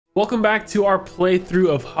Welcome back to our playthrough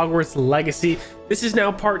of Hogwarts Legacy. This is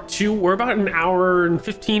now part 2. We're about an hour and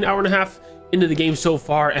 15, hour and a half into the game so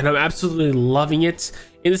far, and I'm absolutely loving it.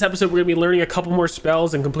 In this episode, we're going to be learning a couple more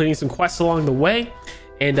spells and completing some quests along the way,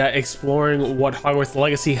 and exploring what Hogwarts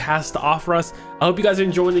Legacy has to offer us. I hope you guys are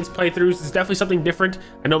enjoying these playthroughs. It's definitely something different.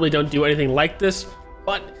 I normally don't do anything like this,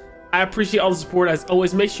 but I appreciate all the support as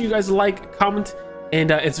always. Make sure you guys like, comment, and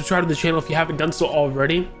subscribe to the channel if you haven't done so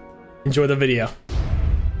already. Enjoy the video.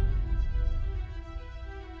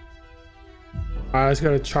 Alright, let's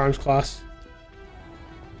go to Charms class.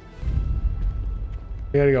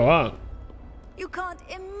 We gotta go up. You can't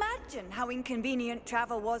imagine how inconvenient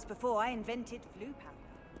travel was before I invented flu powder.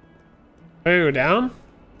 I gotta go down?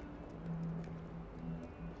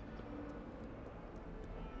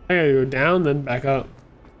 I gotta go down, then back up.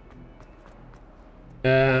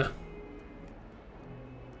 Yeah.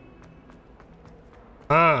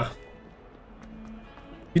 Ah.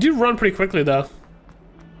 You do run pretty quickly, though.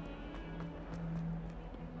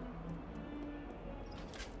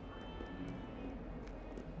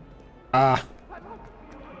 Ah.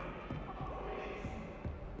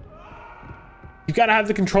 You gotta have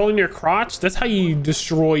the control in your crotch. That's how you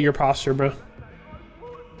destroy your posture, bro.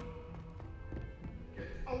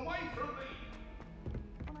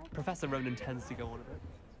 Professor Ronan tends to go on a bit.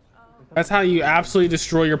 That's how you absolutely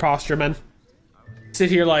destroy your posture, man. Sit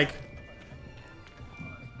here like,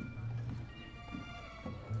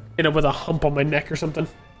 end up with a hump on my neck or something.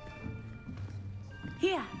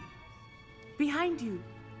 Here, behind you.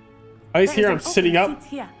 Oh, he's here. I'm sitting up.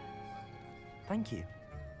 Here. Thank you.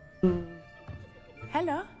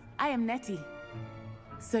 Hello, I am Nettie.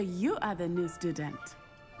 So you are the new student.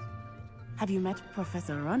 Have you met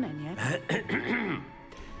Professor Ronan yet?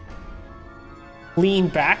 Lean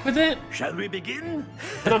back with it? Shall we begin?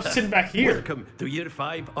 And I'm sitting back here. Welcome to year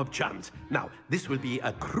 5 of charms. Now, this will be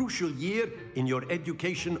a crucial year in your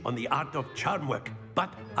education on the art of charm work.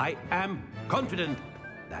 But I am confident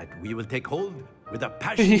that we will take hold with the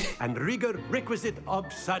passion and rigor requisite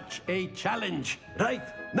of such a challenge. Right,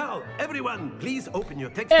 now, everyone, please open your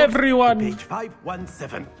textbook Everyone. to page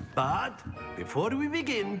 517. But before we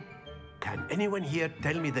begin, can anyone here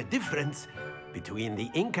tell me the difference between the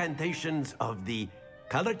incantations of the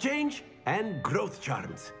color change and growth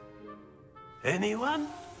charms? Anyone?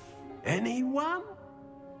 Anyone?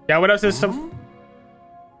 Yeah, what up, system?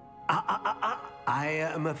 I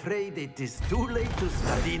am afraid it is too late to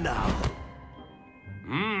study now.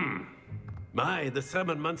 My, the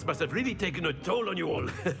summer months must have really taken a toll on you all.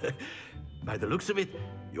 By the looks of it,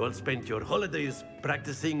 you all spent your holidays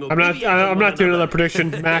practicing. I'm not doing another prediction,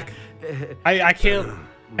 Mac. I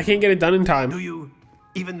can't get it done in time. Do you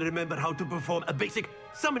even remember how to perform a basic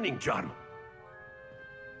summoning charm?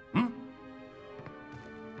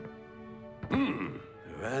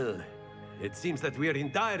 Well, it seems that we are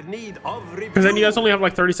in dire need of review. Because then you guys only have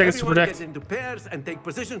like 30 seconds to predict. Get into pairs and take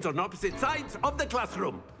positions on opposite sides of the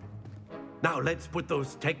classroom. Now let's put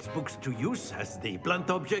those textbooks to use as the blunt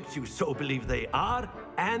objects you so believe they are,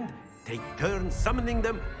 and take turns summoning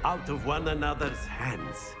them out of one another's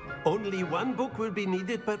hands. Only one book will be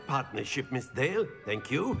needed per partnership, Miss Dale. Thank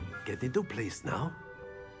you. Get into place now.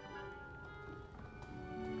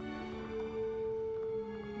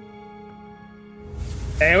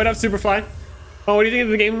 Hey, what up, Superfly? Oh, what do you think of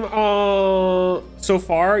the game so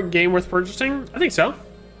far? Game worth purchasing? I think so.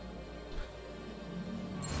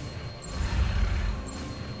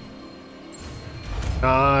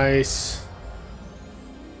 Nice.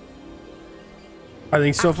 I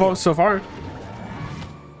think so far.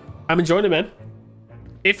 I'm enjoying it, man.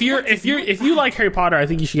 If you like Harry Potter, I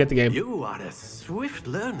think you should get the game. You are a swift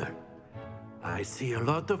learner. I see a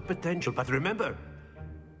lot of potential, but remember,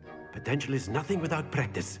 potential is nothing without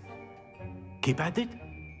practice. Keep at it.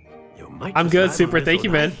 You might. I'm good, Super. Thank you,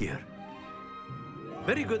 man. Here.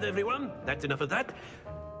 Very good, everyone. That's enough of that.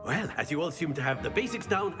 Well, as you all seem to have the basics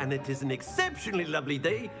down, and it is an exceptionally lovely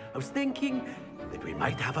day, I was thinking that we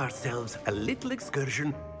might have ourselves a little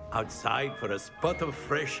excursion outside for a spot of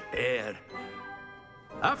fresh air.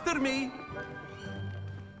 After me.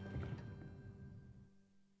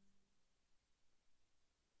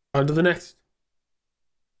 On to the next.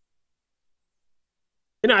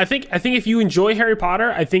 You know, I think if you enjoy Harry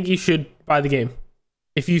Potter, I think you should buy the game.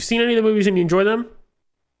 If you've seen any of the movies and you enjoy them,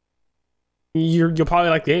 you'll probably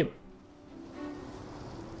like the game.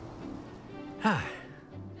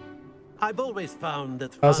 I've always found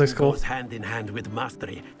that That fun looks cool. goes hand in hand with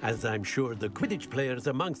mastery, as I'm sure the Quidditch players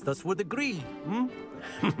amongst us would agree.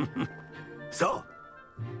 So,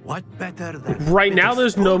 what better than Right now,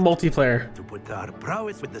 there's no multiplayer. to put our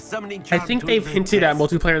prowess with the summoning I charm think to they've the hinted at test,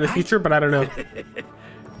 multiplayer in the right? future, but I don't know.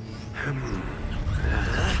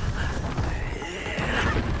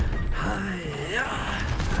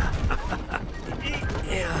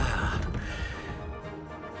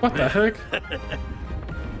 What the heck?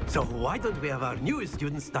 So why don't we have our new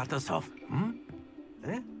student start us off?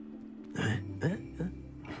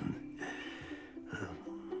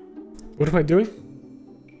 What am I doing?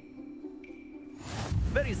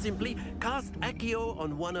 Very simply, cast Accio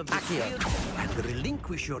on one of the spheres and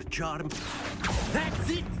relinquish your charm. That's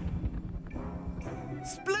it!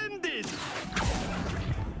 Splendid!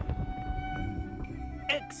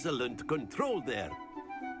 Excellent control there.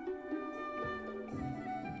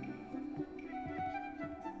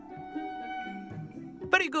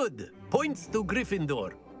 Very good. Points to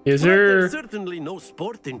Gryffindor. Is But there's there? certainly no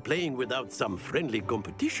sport in playing without some friendly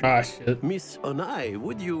competition. Ah, shit. Miss Onai,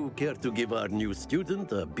 would you care to give our new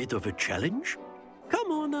student a bit of a challenge?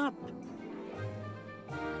 Come on up.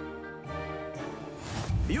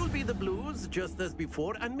 You'll be the blues just as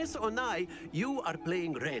before, and Miss Onai, you are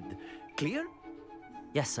playing red. Clear?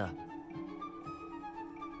 Yes, sir.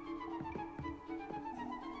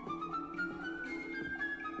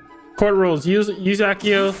 Court rules. Use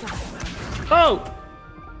Accio. Oh!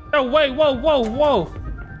 No, wait, whoa, whoa, whoa.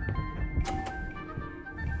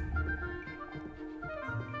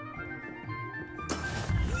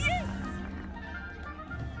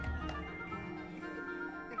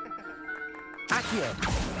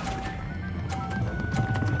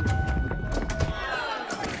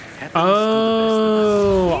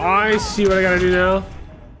 Oh, I see what I gotta do now.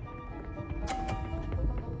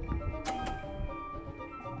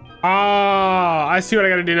 Ah, I see what I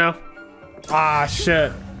gotta do now. Ah,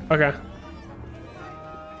 shit. Okay.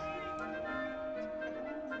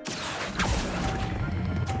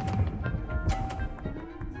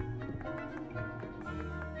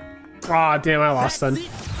 Ah, damn, I lost then.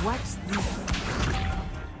 Watch this.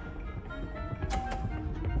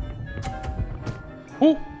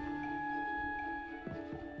 Ooh.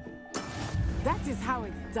 That is how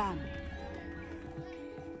it's done.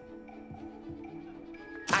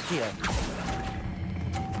 Accio.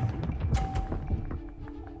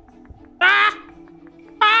 Ah!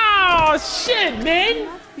 Oh, shit, man. Do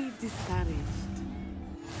not be discouraged.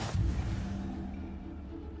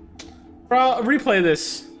 Bro, replay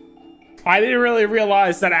this. I didn't really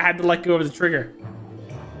realize that I had to let go of the trigger.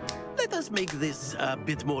 Let us make this a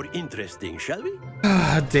bit more interesting, shall we?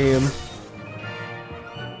 Ah, damn.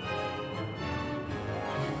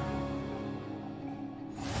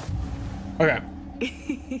 Okay.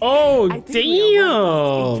 Oh, I think we are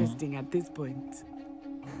well past damn. interesting at this point.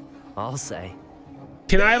 I'll say.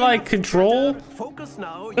 Can I like control Focus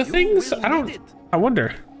now. the you things? will I don't. need it. I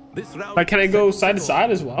wonder. This round Like, can I is go set side to stone.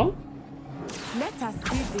 side as well? Let us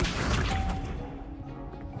see this.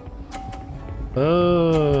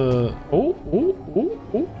 Oh,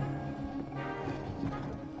 oh.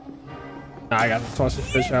 Nah, I got this. Watch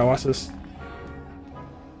this fish out. Watch this.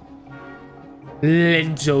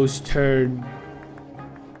 Lenzo's turn.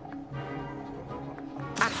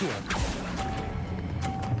 Accio.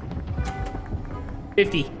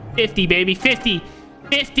 50. 50, baby. 50.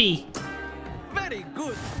 50. Very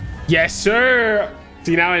good. Yes, sir.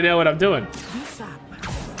 See, now I know what I'm doing. Be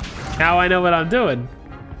sharp. Now I know what I'm doing.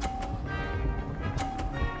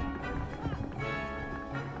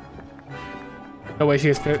 No way she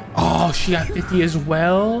gets 50. Oh, she got 50 as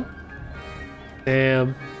well?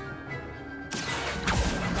 Damn.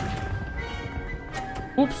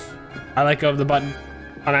 Oops. I let go of the button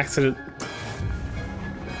on accident.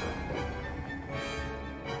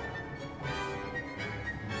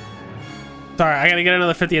 Sorry, I gotta get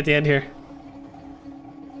another 50 at the end here.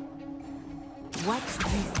 Watch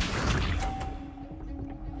this.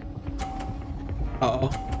 Uh-oh.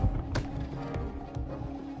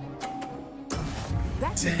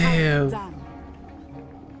 That is how Damn. it's done.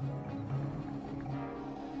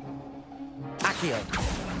 Accio.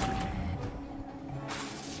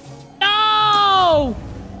 No!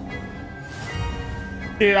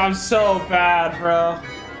 Dude, I'm so bad, bro.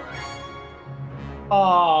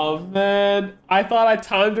 Oh, man. I thought I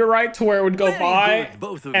timed it right to where it would go Very by, good,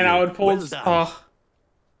 both of and you. I would pull... Well done. Oh.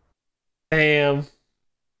 Damn.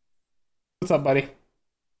 What's up, buddy?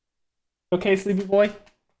 Okay, sleepy boy?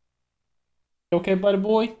 You okay, buddy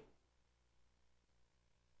boy?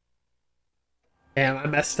 Damn, I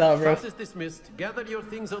messed up, bro. Class is dismissed. Gather your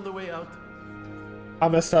things on the way out. I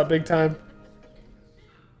messed up big time.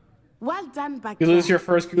 Well done, back You lose there. your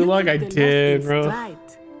first You gulag? took I the loss did, in bro. stride.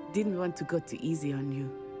 Didn't want to go too easy on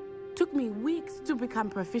you. Took me weeks to become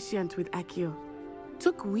proficient with Accio.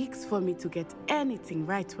 Took weeks for me to get anything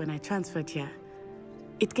right when I transferred here.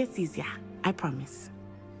 It gets easier, I promise.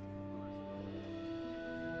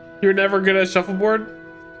 You're never good at shuffleboard?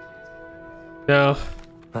 No.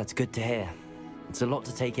 That's good to hear. It's a lot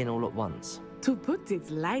to take in all at once. To put it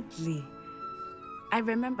lightly, I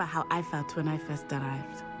remember how I felt when I first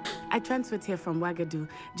arrived. I transferred here from Wagadu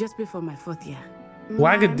just before my 4th year.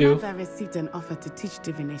 Wagadu? My mother received an offer to teach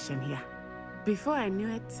divination here. Before I knew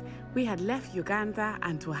it, we had left Uganda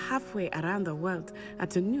and were halfway around the world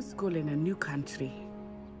at a new school in a new country.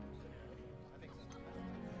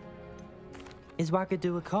 Is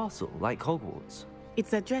Wagadu a castle, like Hogwarts?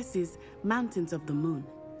 Its address is Mountains of the Moon.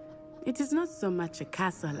 It is not so much a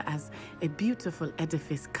castle as a beautiful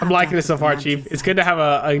edifice. I'm liking this so far, Chief. It's good to have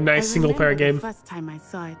a nice single-player game. The first time I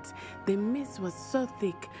saw it, the mist was so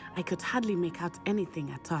thick I could hardly make out anything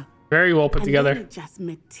at all. Very well put together. It just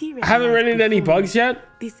I haven't run into any bugs yet.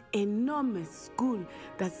 This enormous school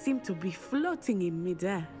that seemed to be floating in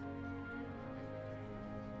midair.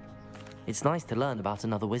 It's nice to learn about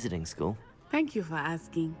another wizarding school. Thank you for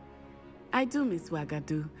asking. I do miss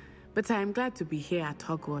Wagadu, but I am glad to be here at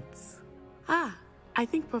Hogwarts. Ah, I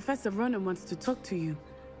think Professor Ronan wants to talk to you.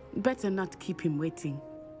 Better not keep him waiting.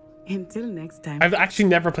 Until next time. I've actually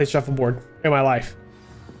never played shuffleboard in my life.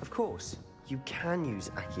 Of course, you can use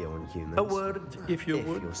Accio on humans. A word, if you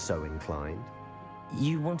would. If you're so inclined.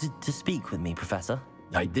 You wanted to speak with me, Professor?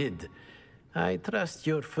 I did. I trust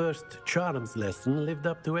your first charms lesson lived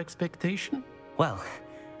up to expectation? Well,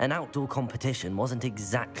 an outdoor competition wasn't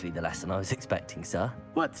exactly the lesson I was expecting, sir.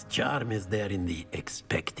 What charm is there in the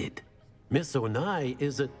expected? Miss Onai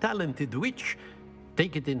is a talented witch.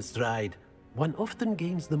 Take it in stride. One often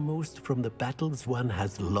gains the most from the battles one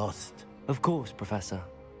has lost. Of course, Professor.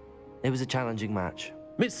 It was a challenging match.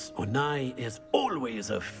 Miss Onai is always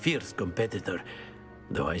a fierce competitor,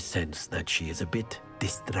 though I sense that she is a bit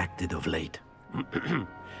distracted of late.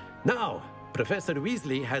 Now, Professor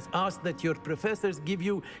Weasley has asked that your professors give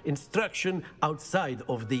you instruction outside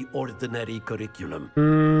of the ordinary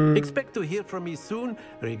curriculum. Expect to hear from me soon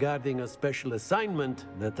regarding a special assignment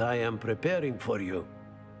that I am preparing for you.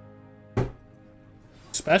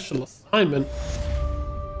 Special assignment?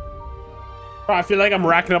 Oh, I feel like I'm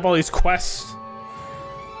racking up all these quests.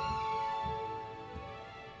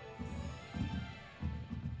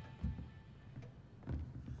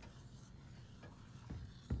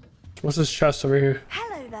 What's this chest over here?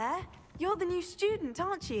 Hello there. You're the new student,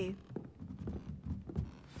 aren't you?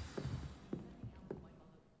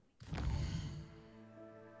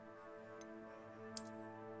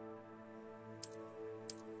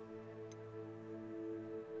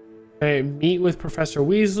 Okay, meet with Professor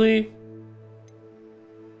Weasley.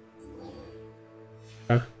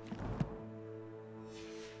 Okay.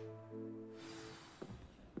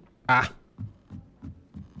 Ah.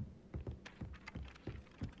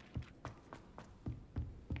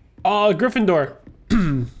 Oh, Gryffindor.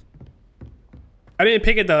 I didn't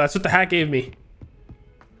pick it though. That's what the hat gave me.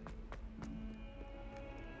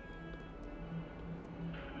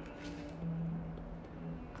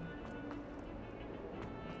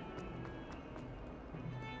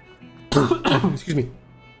 Excuse me.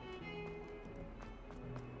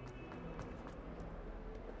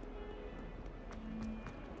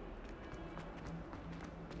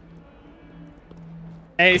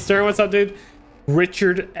 Hey, sir, what's up, dude?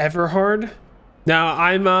 Richard Everhard. Now,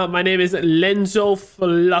 my name is Lenzo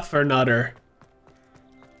Fluffernutter.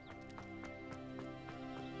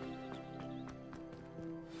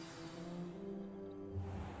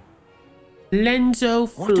 Lenzo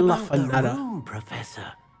What about the Fluffernutter. room,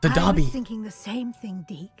 Professor? The I Dobby. was thinking the same thing,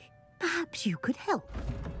 Deke. Perhaps you could help.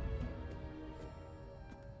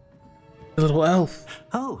 The little elf.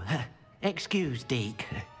 Oh, excuse, Deke.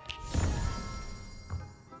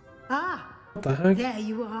 Ah, What the heck? there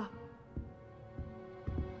you are.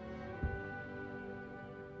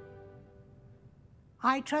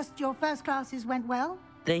 I trust your first classes went well?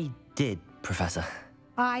 They did, Professor.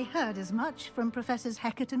 I heard as much from Professors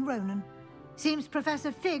Hecat and Ronan. Seems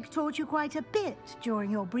Professor Fig taught you quite a bit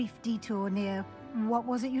during your brief detour near... what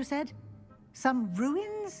was it you said? Some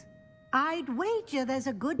ruins? I'd wager there's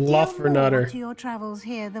a good deal Fluffernutter. more to your travels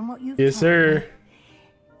here than what you've Yes, told me. sir.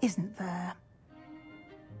 Isn't there?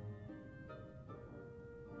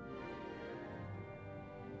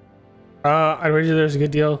 I'd wager there's a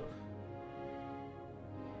good deal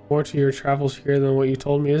more to your travels here than what you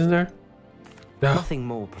told me, isn't there? No, Nothing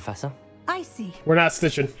more, Professor. I see. we're not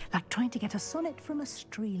stitching. Like trying to get a sonnet from a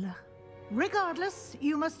streeler. Regardless,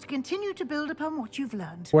 you must continue to build upon what you've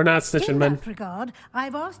learned. We're not stitching, In man. that regard,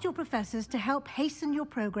 I've asked your professors to help hasten your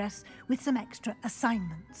progress with some extra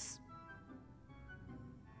assignments.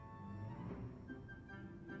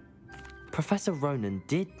 Professor Ronan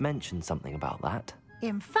did mention something about that.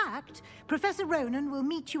 In fact, Professor Ronan will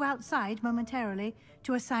meet you outside momentarily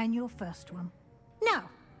to assign your first one. Now,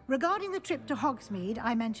 regarding the trip to Hogsmeade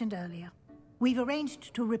I mentioned earlier. We've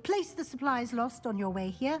arranged to replace the supplies lost on your way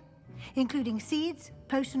here, including seeds,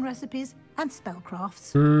 potion recipes, and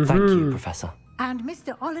spellcrafts. Thank you, Professor. And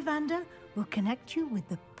Mr. Ollivander will connect you with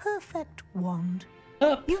the perfect wand.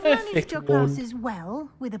 A You've managed perfect your wand. classes well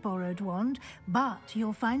with a borrowed wand, but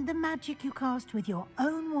you'll find the magic you cast with your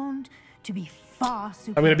own wand to be far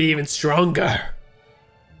superior. I'm gonna be even stronger.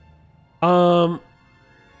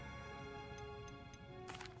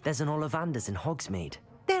 There's an Ollivander's in Hogsmeade.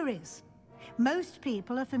 There is. Most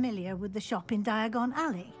people are familiar with the shop in Diagon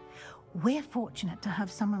Alley. We're fortunate to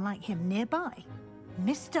have someone like him nearby.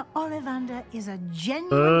 Mr. Ollivander is a genuine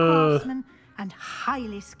craftsman and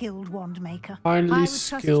highly skilled wand maker. I would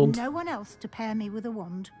trust no one else to pair me with a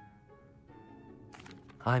wand.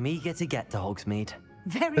 I'm eager to get to Hogsmeade.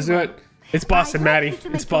 Very Let's well. do it. It's Boston, I'd like Maddie. you to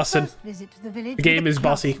make It's your Boston. first visit to the village The game with a is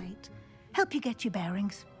bossy. classmate. Help you get your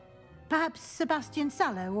bearings. Perhaps Sebastian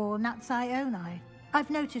Sallow or Natsai Onai. I've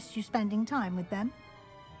noticed you spending time with them.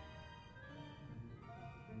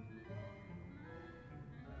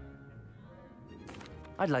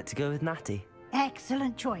 I'd like to go with Natty.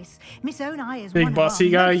 Excellent choice. Miss Onai is Big one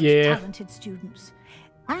bossy of our guy, most yeah. talented students.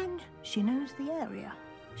 And she knows the area.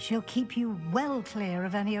 She'll keep you well clear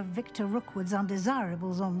of any of Victor Rookwood's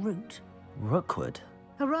undesirables en route. Rookwood?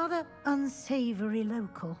 A rather unsavory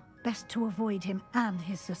local. Best to avoid him and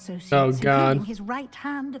his associates, Oh, God. including his right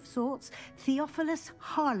hand of sorts, Theophilus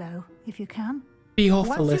Harlow, if you can. Once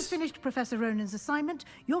Theophilus. you've finished Professor Ronan's assignment,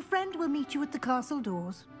 your friend will meet you at the castle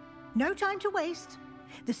doors. No time to waste.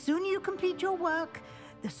 The sooner you complete your work,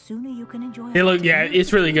 the sooner you can enjoy It look, yeah,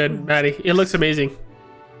 it's really good, rooms. Maddie. It looks amazing.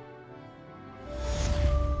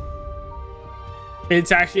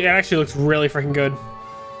 It actually looks really freaking good.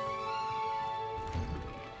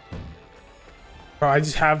 Bro, I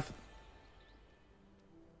just have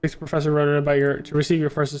Professor Ronan about to receive your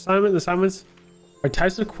first assignment. The assignments are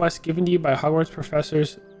types of quests given to you by Hogwarts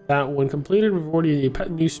professors that, when completed, reward you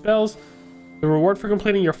new spells. The reward for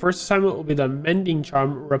completing your first assignment will be the Mending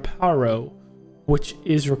Charm Reparo, which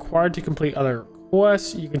is required to complete other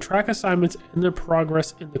quests. You can track assignments and their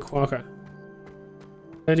progress in the Quokka.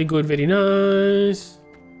 Very good, very nice.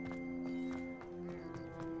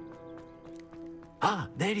 Ah,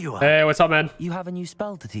 there you are. Hey, what's up, man? You have a new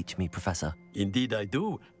spell to teach me, Professor. Indeed I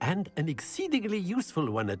do, and an exceedingly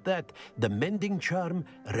useful one at that. The Mending Charm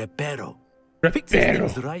Reparo. Fixes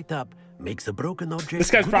things right up, makes a broken object.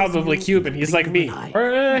 This guy's good as probably new Cuban. in He's the like blink me. of an eye.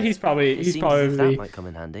 Or he's Seems as if that probably might come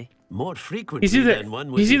in handy. More frequently he's either than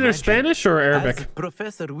one would imagine. Spanish or As Arabic.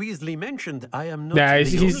 Professor Weasley mentioned, I am not Nah, the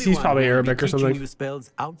he's only one probably who will Arabic be or something. teaching you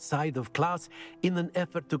spells outside of class in an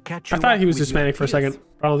effort to catch I you thought up he was with your Hispanic for a peers. second.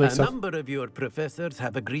 I don't think A so. number of your professors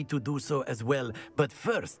have agreed to do so as well, but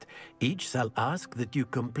first, each shall ask that you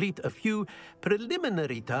complete a few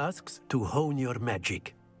preliminary tasks to hone your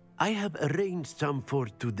magic. I have arranged some for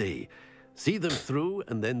today. See them through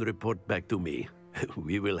and then report back to me.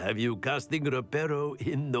 We will have you casting Reparo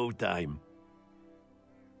in no time.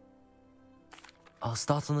 I'll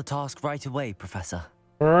start on the task right away, Professor.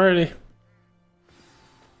 Alrighty.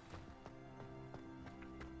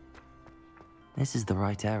 This is the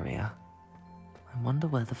right area. I wonder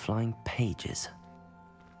where the flying page is.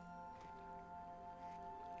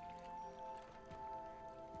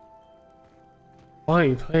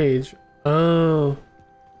 Flying page. Oh.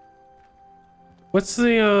 What's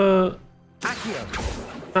the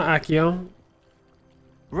Accio! not Accio?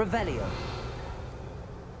 Revelio!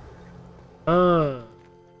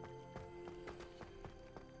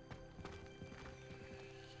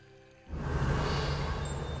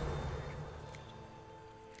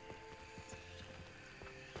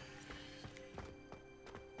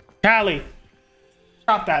 Callie.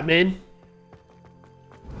 Stop that, man.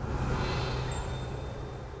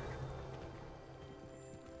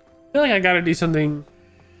 I feel like I gotta do something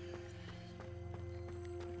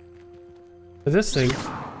with this thing.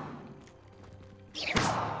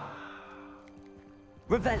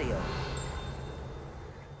 Revelio!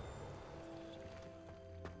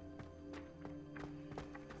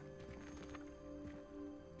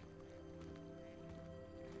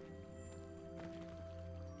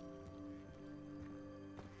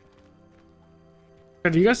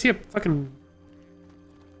 Do you guys see a fucking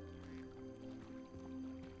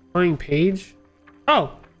flying page?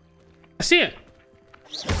 Oh, I see it.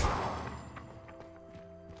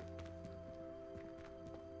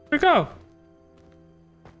 Where'd it go?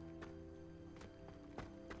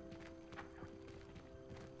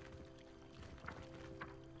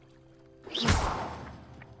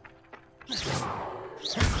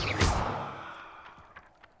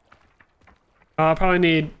 I'll probably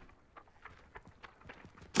need.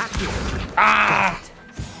 Ah!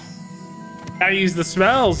 gotta use the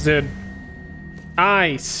smells, dude.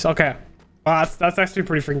 Nice. Okay. Wow, that's actually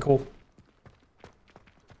pretty freaking cool.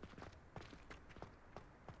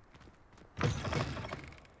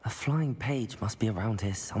 A flying page must be around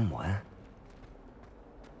here somewhere.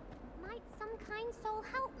 Might some kind soul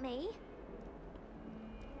help me?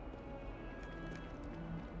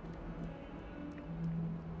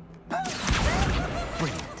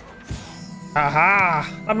 Brilliant. Aha!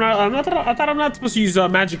 I thought I'm not supposed to use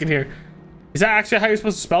magic in here. Is that actually how you're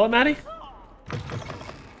supposed to spell it, Maddie?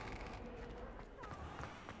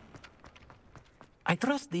 I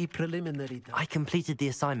trust the preliminary... I completed the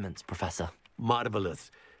assignments, Professor.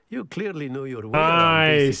 Marvelous. You clearly know your way around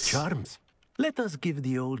Nice. basic charms. Let us give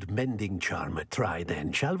the old mending charm a try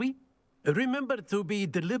then, shall we? Remember to be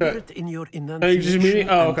deliberate in your enunciation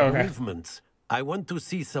and movements. I want to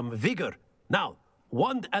see some vigor. Now,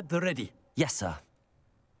 wand at the ready. Yes, sir. All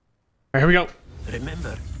right, here we go.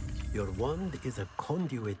 Remember, your wand is a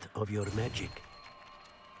conduit of your magic.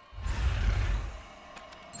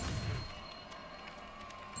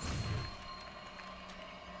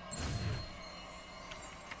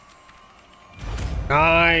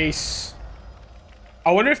 Nice.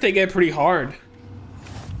 I wonder if they get pretty hard.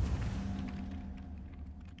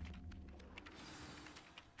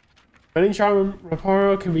 Mending charm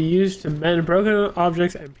reparo can be used to mend broken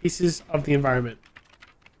objects and pieces of the environment.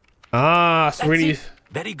 Ah, so we're gonna use...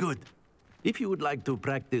 Very good. If you would like to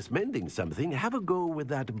practice mending something, have a go with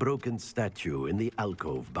that broken statue in the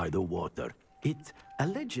alcove by the water. It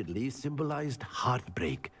allegedly symbolized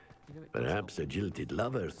heartbreak. Perhaps a jilted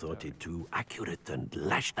lover thought it too accurate and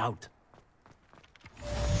lashed out.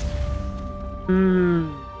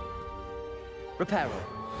 Reparo.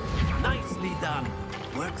 Nicely done.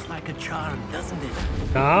 Works like a charm, doesn't it?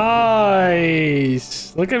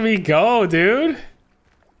 Nice. Look at me go, dude.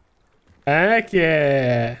 Heck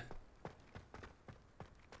yeah.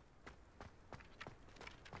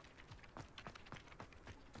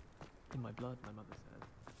 In my blood, my mother said.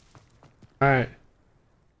 All right.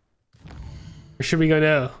 Where should we go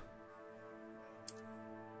now?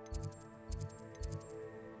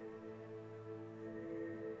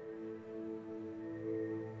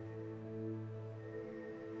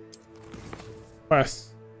 West.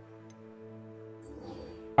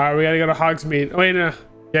 All right, we gotta go to Hogsmeade. Oh, wait, no.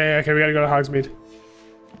 Yeah, okay, we gotta go to Hogsmeade.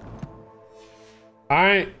 All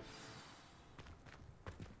right.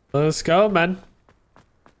 Let's go, man.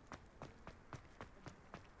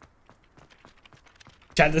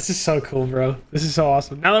 Chad, this is so cool, bro. This is so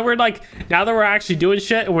awesome. Now that we're actually doing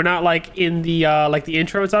shit and we're not like in the the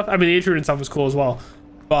intro and stuff. I mean, the intro and stuff was cool as well,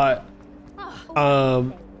 but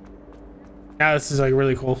now this is like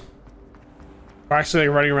really cool. We're actually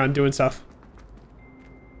like running around doing stuff.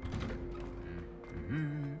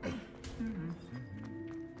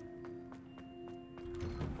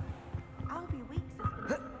 I'll be weak.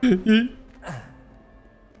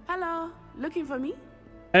 Hello, looking for me?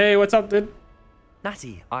 Hey, what's up, dude?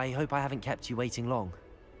 Natty, I hope I haven't kept you waiting long.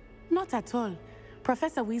 Not at all.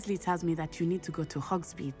 Professor Weasley tells me that you need to go to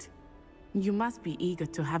Hogsmeade. You must be eager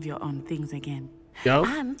to have your own things again. Yup.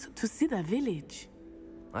 And to see the village.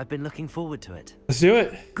 I've been looking forward to it. Let's do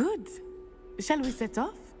it. Good. Shall we set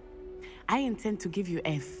off? I intend to give you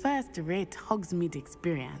a first-rate Hogsmeade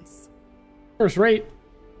experience. First rate.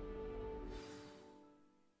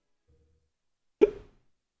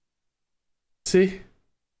 See?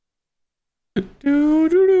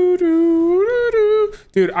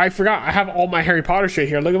 Dude, I forgot. I have all my Harry Potter shit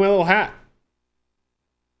here. Look at my little hat.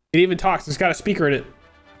 It even talks. It's got a speaker in it.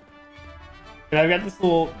 And I've got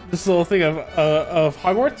this little thing of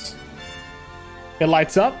Hogwarts. It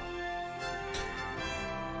lights up.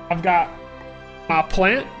 I've got my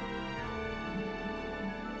plant.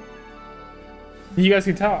 You guys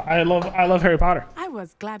can tell. I love Harry Potter. I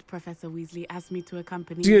was glad Professor Weasley asked me to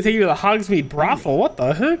accompany He's gonna take you to the Hogsmeade brothel. What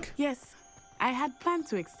the heck? Yes, I had planned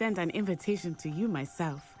to extend an invitation to you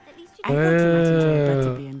myself. I thought you might enjoy it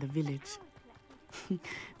better be in the village.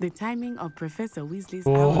 The timing of Professor Weasley's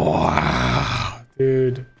Wow,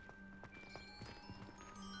 dude.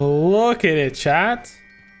 Look at it, chat.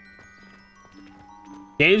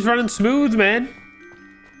 Game's running smooth, man.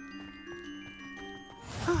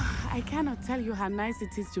 I cannot tell you how nice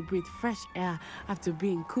it is to breathe fresh air after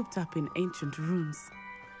being cooped up in ancient rooms.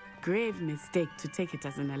 Grave mistake to take it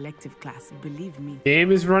as an elective class, believe me.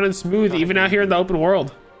 Game is running smooth, even out here in the open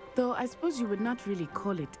world. Though I suppose you would not really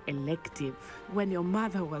call it elective when your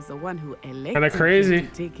mother was the one who elected Kinda crazy. you to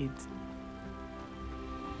take it.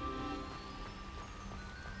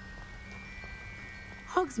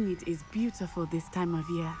 Hogsmeade is beautiful this time of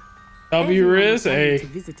year. W is Everyone A. to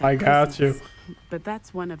visit I at got you. Christmas, but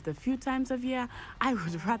that's one of the few times of year I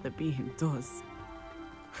would rather be indoors.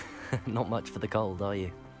 Not much for the cold, are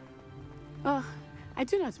you? Oh, I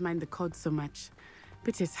do not mind the cold so much,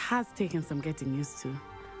 but it has taken some getting used to.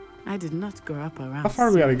 I did not grow up around. How far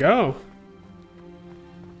do we gotta go?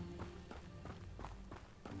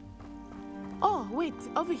 Oh, wait,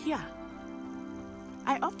 over here.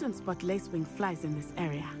 I often spot lacewing flies in this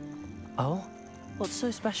area. Oh? What's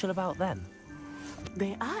so special about them?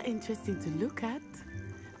 They are interesting to look at,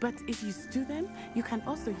 but if you stew them, you can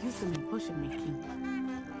also use them in potion making.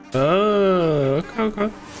 Oh,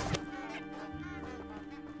 okay.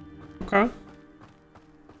 Okay.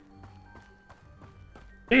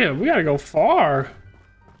 Damn, we gotta go far.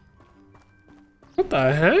 What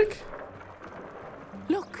the heck?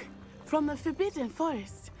 Look, from the Forbidden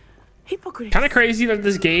Forest. Hippogriffs. Kind of crazy that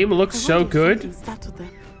this game looks so good.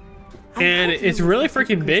 And it's really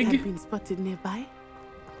freaking big. Been spotted nearby.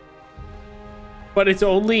 But it's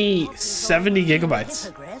only 70 gigabytes.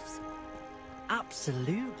 Hippogriffs?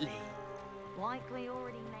 Absolutely. Like we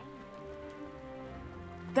already named.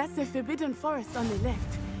 That's the Forbidden Forest on the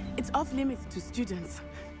left. It's off limits to students,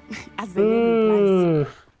 as the name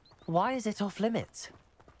implies. Why is it off limits?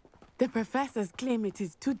 The professors claim it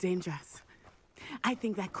is too dangerous. I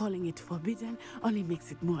think that calling it forbidden only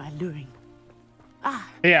makes it more alluring. Ah.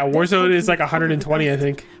 Yeah, Warzone is like 120, I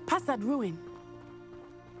think. Past that ruin.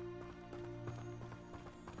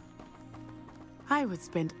 I would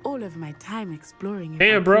spend all of my time exploring.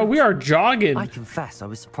 Hey, bro, we are jogging. I confess, I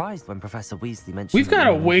was surprised when Professor Weasley mentioned. We've got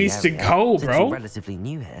a ways to go, bro. You're relatively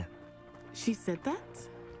new here. She said that?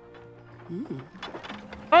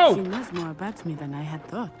 Oh! She knows more about me than I had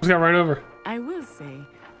thought. Just got right over. I will say,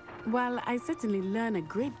 while I certainly learn a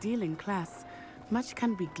great deal in class, much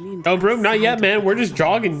can be gleaned. Oh, bro, not yet, man. We're just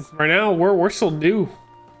jogging right now. We're still new.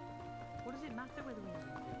 What does it matter whether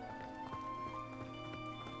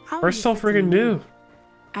we We're still freaking new.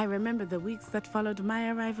 I remember the weeks that followed my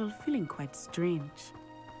arrival feeling quite strange.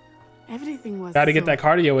 Everything was Gotta get that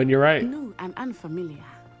cardio in, you're right. new and unfamiliar.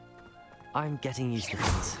 I'm getting used to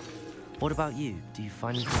things. What about you? Do you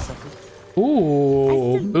find anything settled? Ooh, I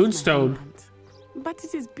still miss my moonstone. homeland, but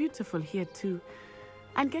it is beautiful here too.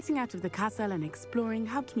 And getting out of the castle and exploring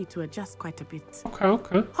helped me to adjust quite a bit.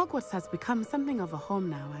 Okay. Hogwarts has become something of a home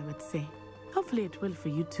now, I would say. Hopefully it will for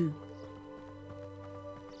you too.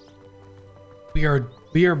 We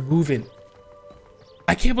are moving.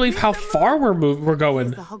 I can't believe how far we're going.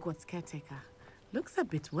 Here's the Hogwarts caretaker. Looks a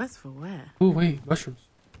bit worse for wear. Oh wait, mushrooms.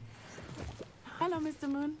 Hello, Mr.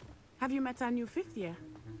 Moon. Have you met our new fifth year?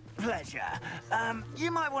 Pleasure.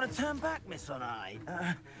 You might want to turn back, Miss On Eye.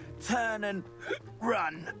 Turn and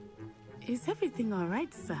run. Is everything all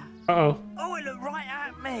right, sir? Uh-oh. Oh, it looked right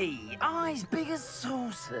at me. Eyes big as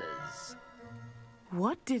saucers.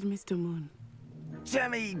 What did Mr. Moon?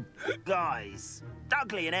 Jemmy guys.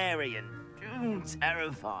 Ugly and airy and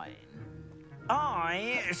terrifying.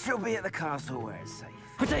 I shall be at the castle where it's safe.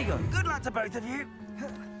 Potato! Good luck to both of you.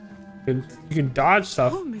 You can dodge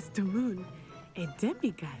stuff. Oh, Mr. Moon. A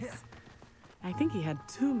demiguise. I think he had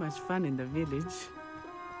too much fun in the village.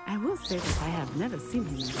 I will say that I have never seen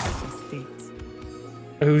him in such a state.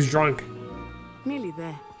 Who's drunk? Nearly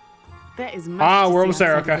there. There is much we're to almost see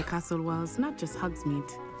there, outside okay. the castle walls, not just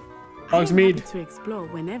Hogsmeade. Hogsmeade. I am happy to explore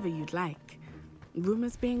whenever you'd like.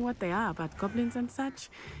 Rumors being what they are about goblins and such,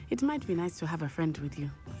 it might be nice to have a friend with you.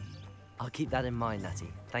 I'll keep that in mind,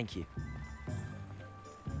 Natty. Thank you.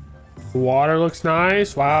 Water looks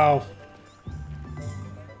nice. Wow.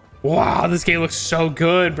 Wow, this game looks so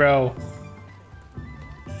good, bro.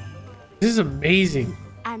 This is amazing.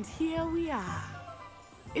 And here we are.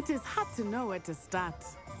 It is hard to know where to start.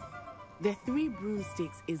 The Three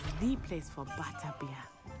Broomsticks is the place for butterbeer.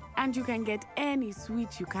 And you can get any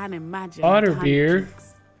sweet you can imagine. Butterbeer?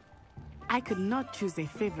 I could not choose a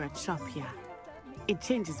favorite shop here. It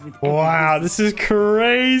changes with Wow, this is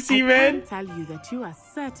crazy, man. I can tell you that you are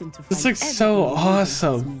certain to find This looks so everything you need in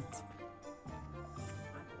awesome. Hogsmeade.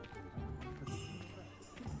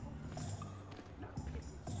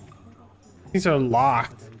 These are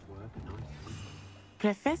locked.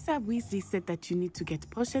 Professor Weasley said that you need to get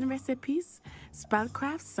potion recipes,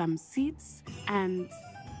 spellcrafts, some seeds, and...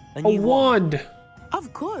 A wand.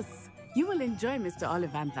 Of course! You will enjoy Mr.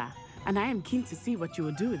 Ollivander, and I am keen to see what you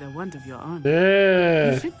will do with a wand of your own.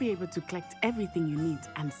 Yeah. You should be able to collect everything you need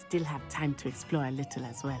and still have time to explore a little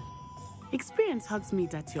as well. Experience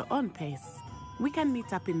Hogsmeade at your own pace. We can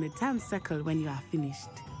meet up in the town circle when you are finished.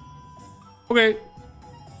 Okay.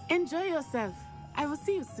 Enjoy yourself. I will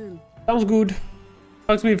see you soon. Sounds good.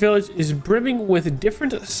 Hogsmeade Village is brimming with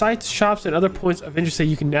different sites, shops, and other points of interest that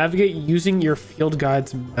you can navigate using your field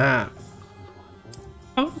guide's map.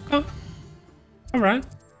 Oh, okay. All right.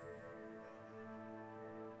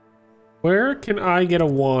 Where can I get a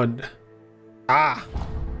wand? Ah,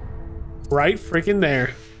 right freaking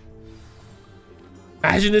there.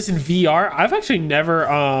 Imagine this in VR. I've actually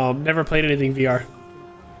never played anything VR.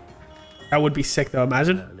 That would be sick though.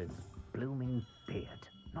 Imagine. Blooming beard,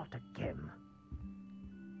 not again.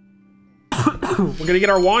 We're gonna get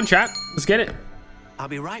our wand, chat. Let's get it. I'll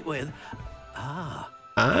be right with. All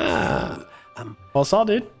saw,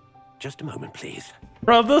 dude. Just a moment, please.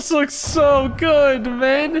 Bro, this looks so good,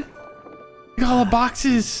 man. Look at all the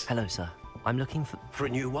boxes. Hello, sir. I'm looking For a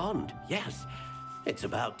new wand, yes. It's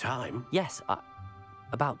about time. Yes,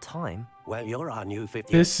 about time. Well, you're our new 50th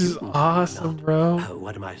This is student, awesome, not. bro. Oh,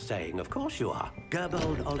 what am I saying? Of course you are.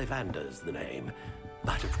 Gerbold Ollivander's the name.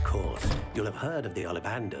 But of course, you'll have heard of the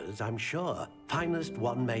Ollivanders, I'm sure. Finest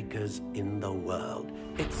wand makers in the world.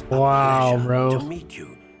 It's a pleasure bro. to meet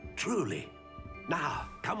you, truly. Now,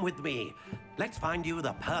 come with me. Let's find you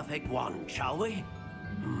the perfect wand, shall we?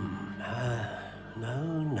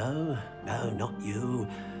 No, not you.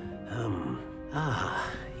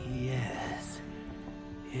 Yes.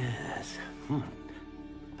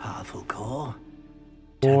 Powerful core.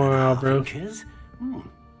 Wow, 10.5 bro. inches.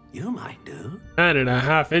 You might do.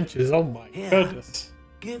 9.5 inches. Oh my Here. goodness.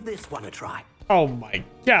 Give this one a try. Oh my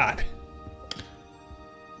god.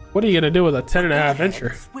 What are you gonna do with a 10.5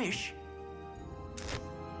 incher? Swish.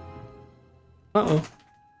 Uh-oh.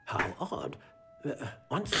 How odd.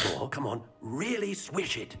 Once more, come on. Really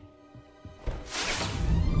swish it.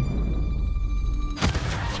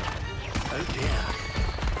 Oh dear.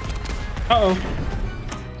 Uh-oh.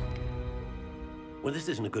 Well, this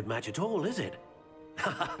isn't a good match at all, is it?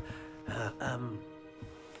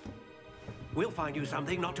 We'll find you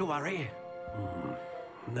something, not to worry.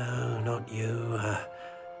 No, not you.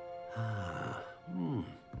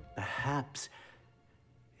 Perhaps.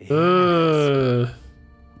 Yes.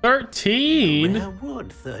 13? Where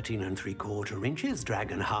would 13 3/4 inches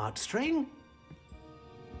dragon heartstring?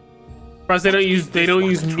 Plus, they don't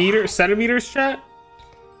use centimeters, chat.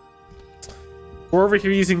 We're over here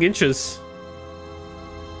using inches.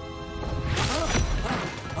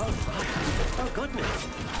 Oh goodness.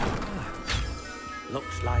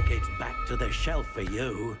 Looks like it's back to the shelf for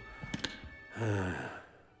you.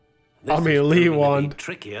 This I mean, is Lee proving to be wand.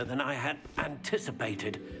 trickier than I had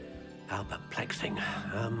anticipated. How perplexing.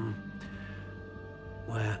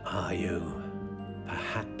 Where are you?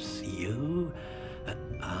 Perhaps you?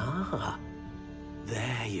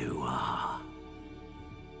 There you are.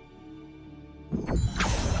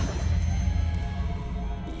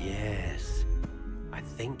 Yes. I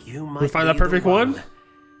think you might We find be that perfect the one?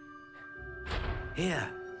 Here.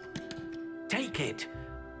 Take it.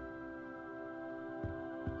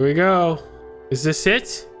 Here we go. Is this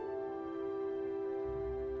it?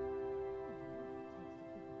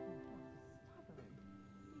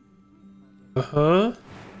 Uh-huh.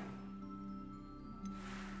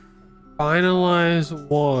 Finalize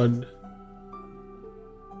one.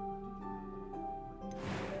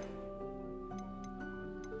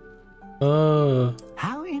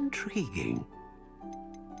 How intriguing.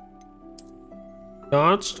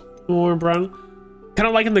 Notched or brown. Kind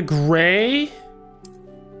of like in the gray.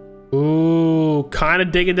 Ooh, kind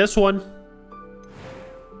of digging this one.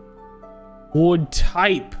 Wood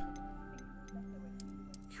type.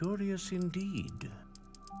 Curious indeed.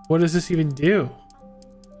 What does this even do?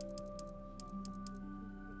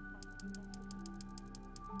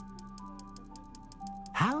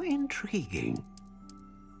 How intriguing.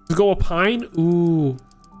 Let's go a pine. Ooh.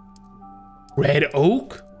 Red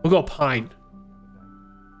oak? We'll go pine.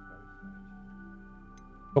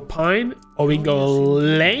 Go pine. Oh, we can go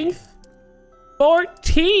length.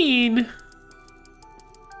 14.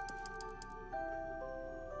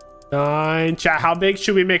 9. Chat, how big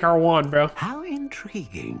should we make our wand, bro? How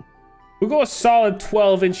intriguing. We'll go a solid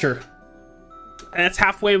 12 incher. And that's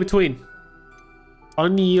halfway in between.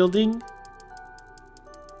 Unyielding.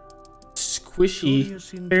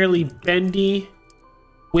 Squishy. Fairly bendy.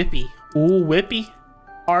 Whippy. Ooh, whippy.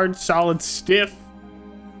 Hard, solid, stiff.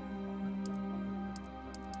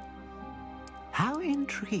 How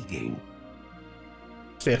intriguing.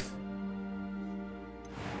 Stiff.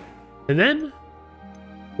 And then,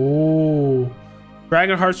 ooh,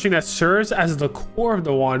 dragon heartstring that serves as the core of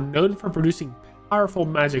the wand, known for producing powerful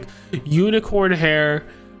magic. Unicorn hair,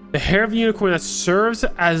 the hair of a unicorn that serves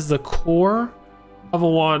as the core of a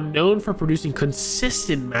wand, known for producing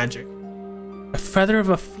consistent magic. A feather of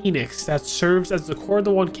a phoenix that serves as the core of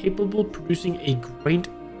the wand, capable of producing a great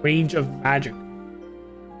range of magic.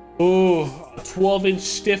 Oh, a 12-inch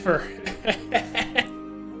stiffer.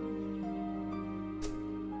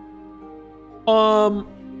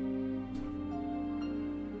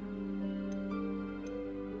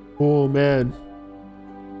 Oh man.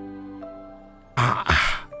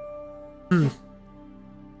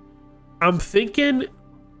 I'm thinking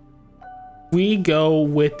we go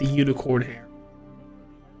with the unicorn hair.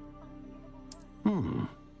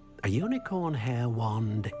 A unicorn hair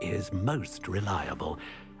wand is most reliable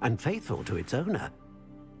and faithful to its owner.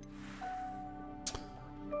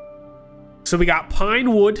 So we got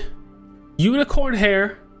pine wood, unicorn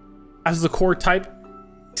hair as the core type,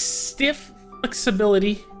 stiff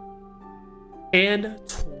flexibility, and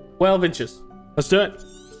 12 inches. Let's do it.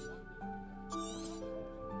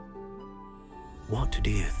 What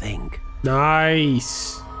do you think?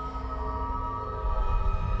 Nice.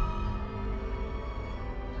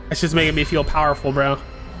 That's just making me feel powerful, bro.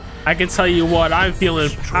 I can tell you what, I'm feeling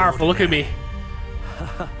powerful. Look at me.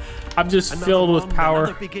 I'm just filled with power.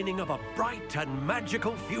 Another beginning of a bright and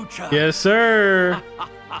magical future. Yes, sir.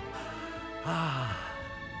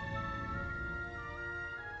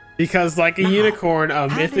 Because like a unicorn, a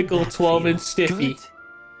mythical 12-inch stiffy. Good.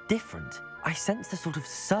 Different. I sensed a sort of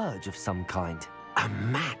surge of some kind. A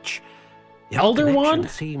match. Elder Your wand?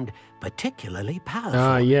 connection seemed particularly powerful.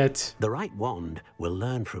 Not yet. The right wand will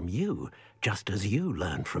learn from you, just as you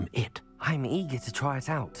learn from it. I'm eager to try it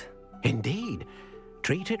out. Indeed.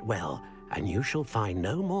 Treat it well, and you shall find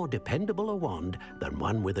no more dependable a wand than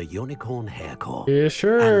one with a unicorn hair core. Yeah,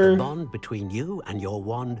 sure. And the bond between you and your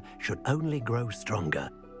wand should only grow stronger.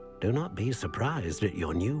 Do not be surprised at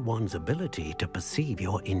your new wand's ability to perceive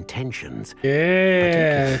your intentions.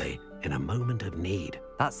 Yeah. Particularly in a moment of need.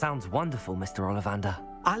 That sounds wonderful, Mr. Ollivander.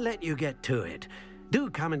 I'll let you get to it. Do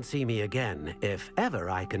come and see me again if ever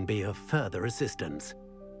I can be of further assistance.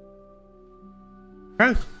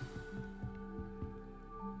 Okay.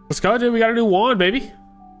 Let's go, dude. We got a new wand, baby.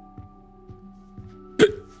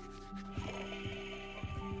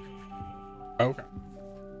 Okay.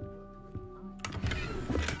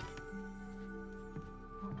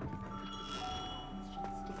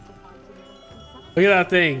 Look at that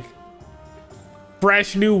thing.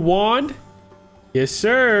 Fresh new wand. Yes,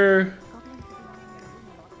 sir.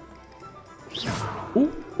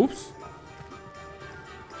 Ooh, oops.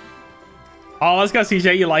 Oh, let's go,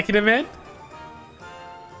 CJ. You liking it, man?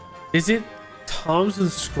 Is it Tomes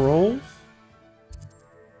and Scrolls?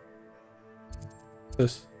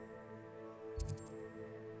 This.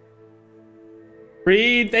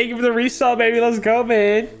 Reed, thank you for the resub, baby. Let's go,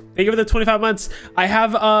 man. Thank you for the 25 months. I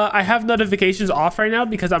have notifications off right now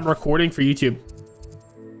because I'm recording for YouTube.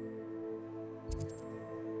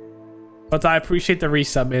 But I appreciate the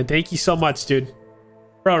resub, man. Thank you so much, dude.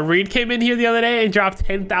 Bro, Reed came in here the other day and dropped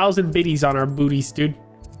 10,000 biddies on our booties, dude.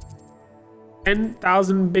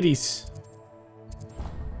 10,000 biddies.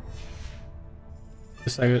 Just a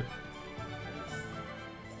second.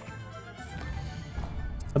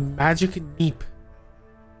 A magic neep.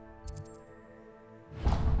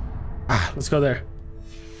 Ah, let's go there.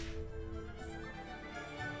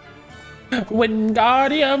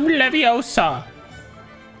 Wingardium Leviosa.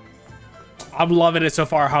 I'm loving it so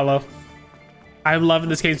far, Hollow. I'm loving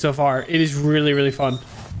this game so far. It is really, really fun.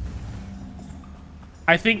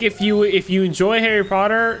 I think if you enjoy Harry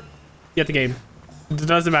Potter, get the game. It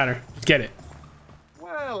doesn't matter. Just get it.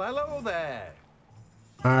 Well, hello there.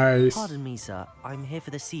 Nice. Pardon me, sir. I'm here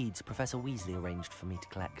for the seeds Professor Weasley arranged for me to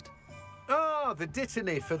collect. Oh, the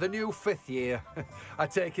dittany for the new 5th year. I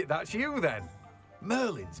take it that's you then.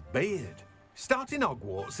 Merlin's beard. Starting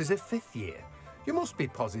Hogwarts as a 5th year. You must be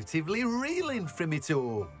positively reeling from it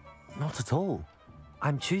all. Not at all.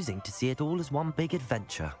 I'm choosing to see it all as one big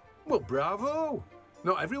adventure. Well, bravo.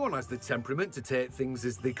 Not everyone has the temperament to take things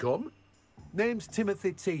as they come. Name's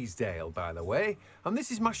Timothy Teasdale, by the way, and this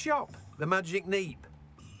is my shop, the Magic Neep.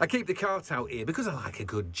 I keep the cart out here because I like a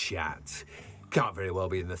good chat. Can't very well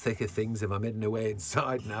be in the thick of things if I'm hidden away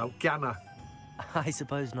inside now, can I? I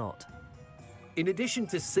suppose not. In addition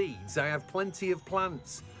to seeds, I have plenty of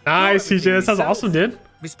plants. Nice, CJ. That sounds awesome, dude.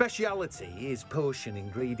 My speciality is potion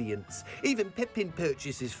ingredients. Even Pippin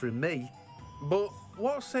purchases from me. But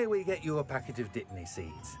what say we get you a packet of Dittany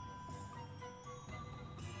seeds?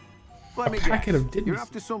 Let me guess. You're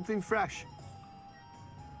after something fresh.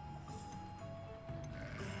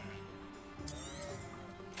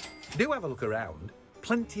 Do have a look around.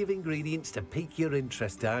 Plenty of ingredients to pique your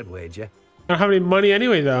interest, I'd wager. I don't have any money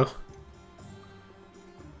anyway, though.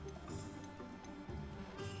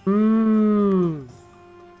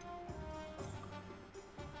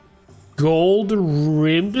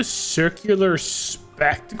 gold-rimmed circular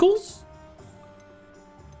spectacles?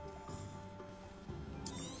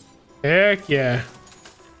 Heck yeah.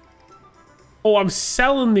 Oh, I'm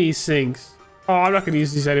selling these things. Oh, I'm not gonna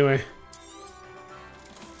use these anyway.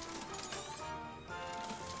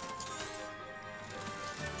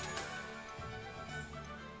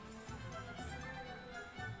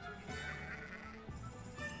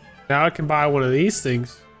 Now I can buy one of these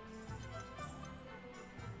things.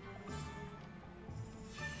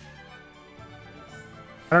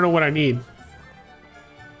 I don't know what I need.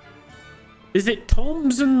 Is it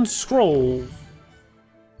tomes and scrolls?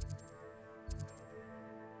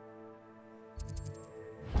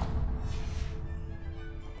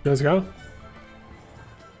 Let's go.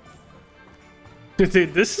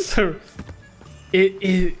 Dude, this is a...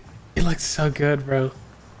 It looks so good, bro.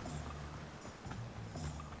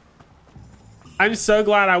 I'm so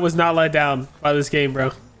glad I was not let down by this game,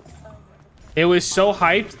 bro. It was so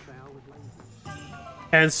hyped.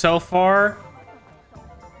 And so far,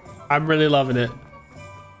 I'm really loving it.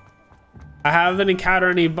 I haven't encountered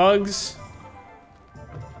any bugs.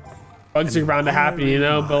 Bugs are bound to happen, you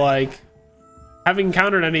know, but like, haven't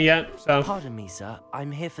encountered any yet, so. Pardon me, sir.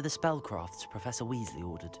 I'm here for the spellcrafts Professor Weasley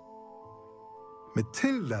ordered.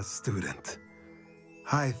 Matilda's student.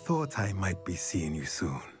 I thought I might be seeing you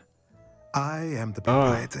soon. I am the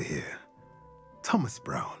proprietor here. Thomas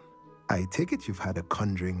Brown. I take it you've had a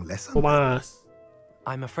conjuring lesson? Thomas.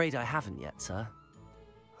 I'm afraid I haven't yet, sir.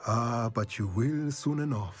 Ah, but you will soon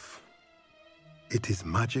enough. It is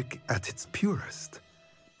magic at its purest,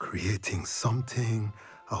 creating something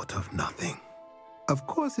out of nothing. Of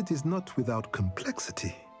course, it is not without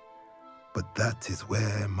complexity, but that is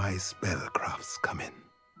where my spellcrafts come in.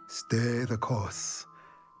 Stay the course,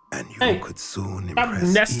 and you could soon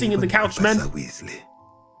impress nesting in the couch, Professor man. Weasley.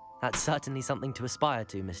 That's certainly something to aspire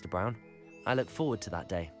to, Mr. Brown. I look forward to that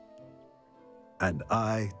day. And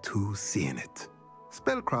I, too, seeing it.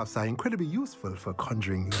 Spellcrafts are incredibly useful for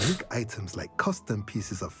conjuring unique items like custom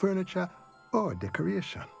pieces of furniture or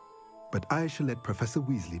decoration. But I shall let Professor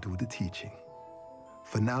Weasley do the teaching.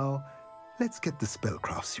 For now, let's get the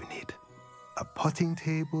spellcrafts you need. A potting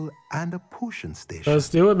table and a potion station. Let's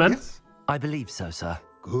do it, man. Yes? I believe so, sir.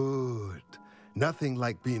 Good. Nothing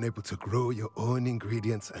like being able to grow your own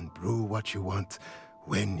ingredients and brew what you want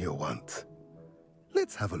when you want.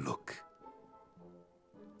 Let's have a look.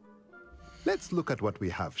 Let's look at what we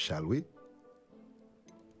have, shall we?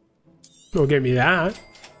 Go get me that,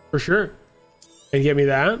 for sure. And get me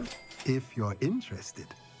that. If you're interested,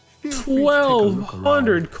 feel free to take a look around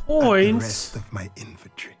 1,200 coins. at the rest of my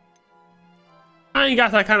inventory. I ain't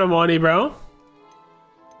got that kind of money, bro.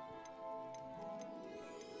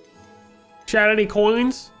 Chat, any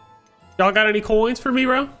coins? Y'all got any coins for me,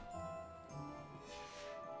 bro?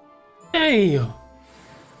 Damn.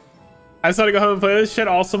 I just want to go home and play this shit.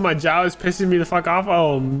 Also, my job is pissing me the fuck off.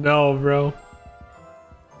 Oh no, bro.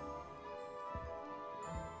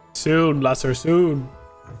 Soon, Lesser, soon.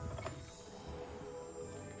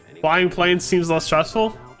 Flying planes seems less stressful.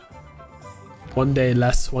 One day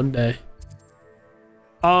less, one day.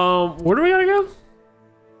 Where do we gotta go?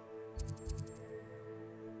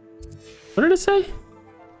 What did it say?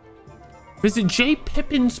 Visit J.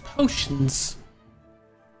 Pippin's Potions.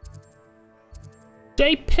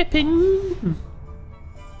 J. Pippin.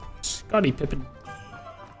 Scotty Pippin.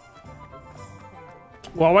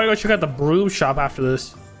 Well, I want to go check out the broom shop after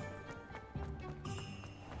this.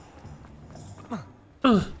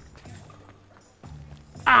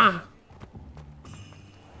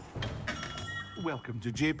 Welcome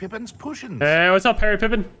to J. Pippin's Potions. Hey, what's up, Harry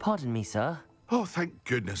Pippin? Pardon me, sir. Oh, thank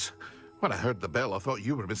goodness. When I heard the bell, I thought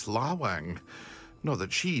you were Miss Lawang. Not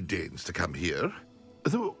that she deigns to come here.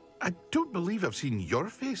 Though, I don't believe I've seen your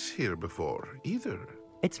face here before, either.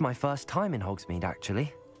 It's my first time in Hogsmeade,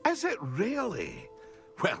 actually. Is it really?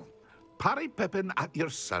 Well, Parry Pippin at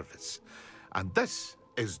your service. And this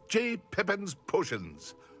is J. Pippin's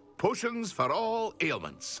Potions. Potions for all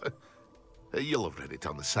ailments. You'll have read it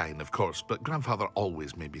on the sign, of course, but Grandfather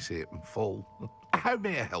always made me say it in full. How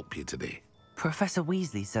may I help you today? Professor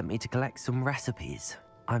Weasley sent me to collect some recipes.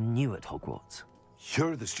 I'm new at Hogwarts.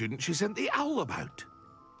 You're the student she sent the owl about.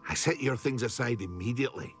 I set your things aside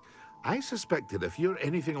immediately. I suspected if you're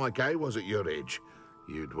anything like I was at your age,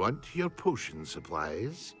 you'd want your potion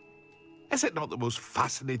supplies. Is it not the most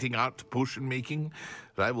fascinating art, potion making?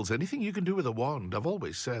 Rivals anything you can do with a wand, I've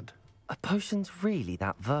always said. Are potions really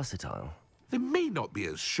that versatile? They may not be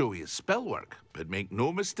as showy as spellwork, but make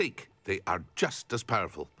no mistake, they are just as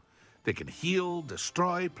powerful. They can heal,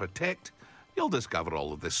 destroy, protect. You'll discover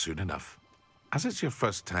all of this soon enough. As it's your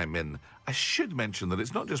first time in, I should mention that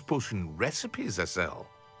it's not just potion recipes I sell.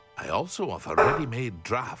 I also offer ready-made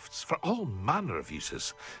drafts for all manner of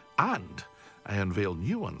uses, and I unveil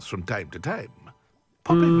new ones from time to time.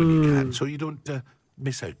 Pop in when you can so you don't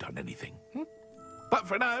miss out on anything. But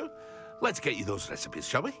for now, let's get you those recipes,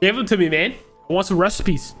 shall we? Give them to me, man. I want some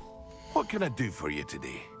recipes. What can I do for you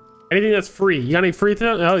today? Anything that's free. You got any free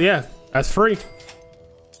things? Oh, yeah. That's free.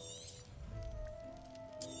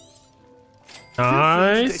 Nice.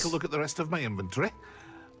 Feel free to take a look at the rest of my inventory.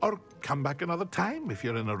 Or come back another time if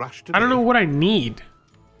you're in a rush today. I don't know what I need.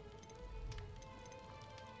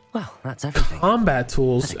 Well, that's everything. Combat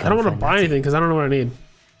tools. I don't want to buy anything because I don't know what I need.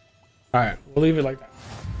 All right, we'll leave it like that.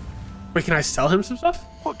 Wait, can I sell him some stuff?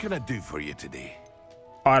 What can I do for you today?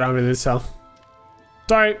 Oh, I don't have anything to sell.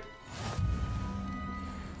 Sorry.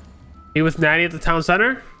 Be with Natty at the town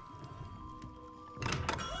center.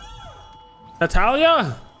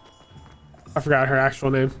 Natalia? I forgot her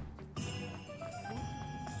actual name.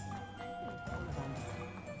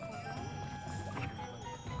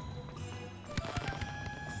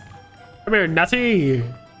 Come here, Natty.